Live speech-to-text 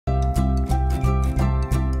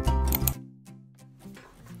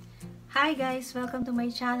Hi guys! Welcome to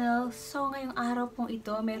my channel. So ngayong araw pong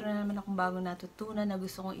ito, meron naman akong bagong natutunan na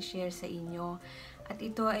gusto kong i-share sa inyo. At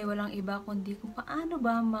ito ay walang iba kundi kung paano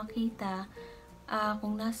ba makita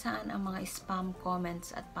kung nasaan ang mga spam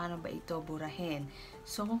comments at paano ba ito burahin.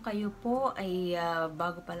 So kung kayo po ay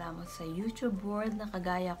bago pa lamang sa YouTube world na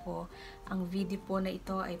kagaya ko, ang video po na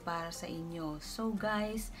ito ay para sa inyo. So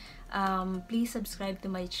guys, please subscribe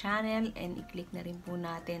to my channel and i-click na rin po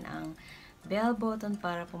natin ang bell button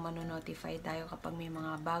para po manonotify tayo kapag may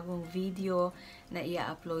mga bagong video na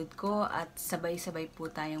i-upload ko at sabay-sabay po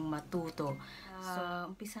tayong matuto. So,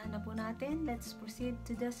 umpisahan na po natin. Let's proceed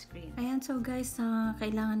to the screen. Ayan, so guys,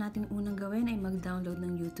 kailangan nating unang gawin ay mag-download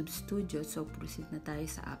ng YouTube Studio. So, proceed na tayo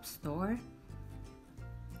sa App Store.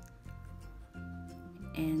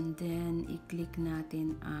 And then, i-click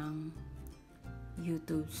natin ang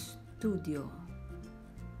YouTube Studio.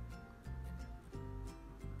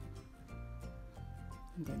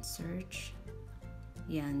 And then search.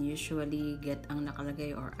 Yan, usually get ang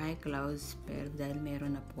nakalagay or iClouds, pero dahil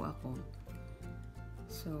meron na po ako,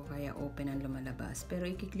 so kaya open ang lumalabas. Pero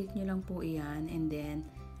i-click nyo lang po iyan and then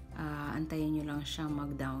antayin nyo lang siyang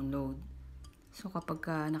mag-download. So kapag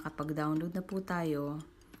nakapag-download na po tayo,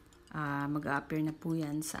 mag-appear na po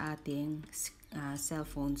yan sa ating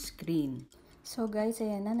cellphone screen. So guys,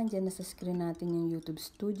 ayan na, nandiyan na sa screen natin yung YouTube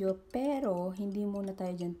Studio, pero hindi muna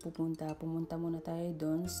tayo dyan pupunta. Pumunta muna tayo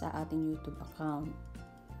doon sa ating YouTube account.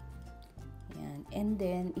 Ayan. And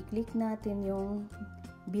then, i-click natin yung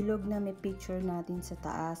bilog na may picture natin sa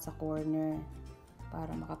taas, sa corner,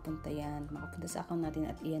 para makapunta yan. Makapunta sa account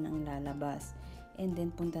natin at iyan ang lalabas. And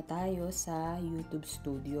then, punta tayo sa YouTube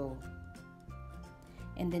Studio.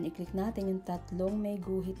 And then, i-click natin yung tatlong may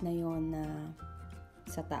guhit na yon na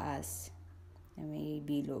sa taas, na may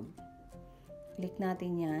bilog. Click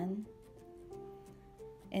natin yan.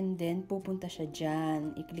 And then, pupunta siya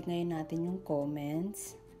dyan. I-click ngayon natin yung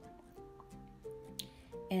comments.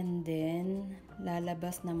 And then,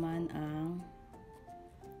 lalabas naman ang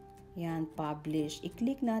yan, publish.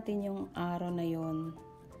 I-click natin yung arrow na yon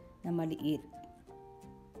na maliit.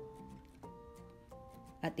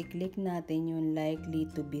 At i-click natin yung likely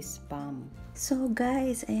to be spam. So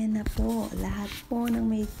guys, ayan na po. Lahat po ng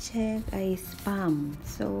may check ay spam.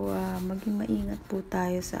 So maging maingat po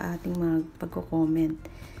tayo sa ating mga pagko-comment.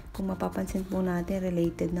 Kung mapapansin po natin,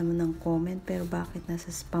 related naman ng comment, pero bakit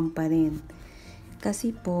nasa spam pa rin?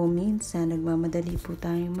 Kasi po, minsan nagmamadali po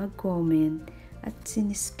tayong mag-comment at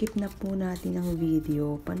siniskip na po natin ang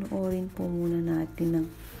video. Panoorin po muna natin ng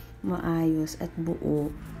maayos at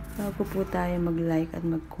buo bago po tayo mag-like at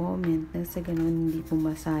mag-comment, nang sa ganun hindi po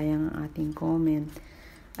masayang ang ating comment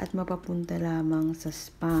at mapapunta lamang sa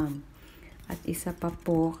spam. At isa pa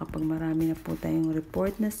po, kapag marami na po tayong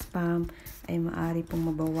report na spam, ay maaari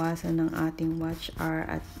pong mabawasan ng ating watch hour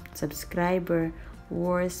at subscriber.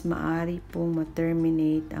 Worse, maaari pong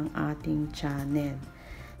ma-terminate ang ating channel.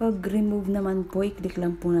 Pag-remove naman po, i-click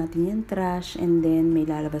lang po natin yung trash and then may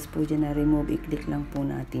lalabas po dyan na remove, i-click lang po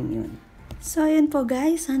natin yun. So, ayan po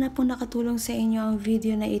guys. Sana po nakatulong sa inyo ang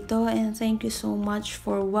video na ito and thank you so much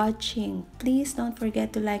for watching. Please don't forget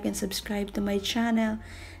to like and subscribe to my channel.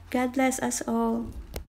 God bless us all.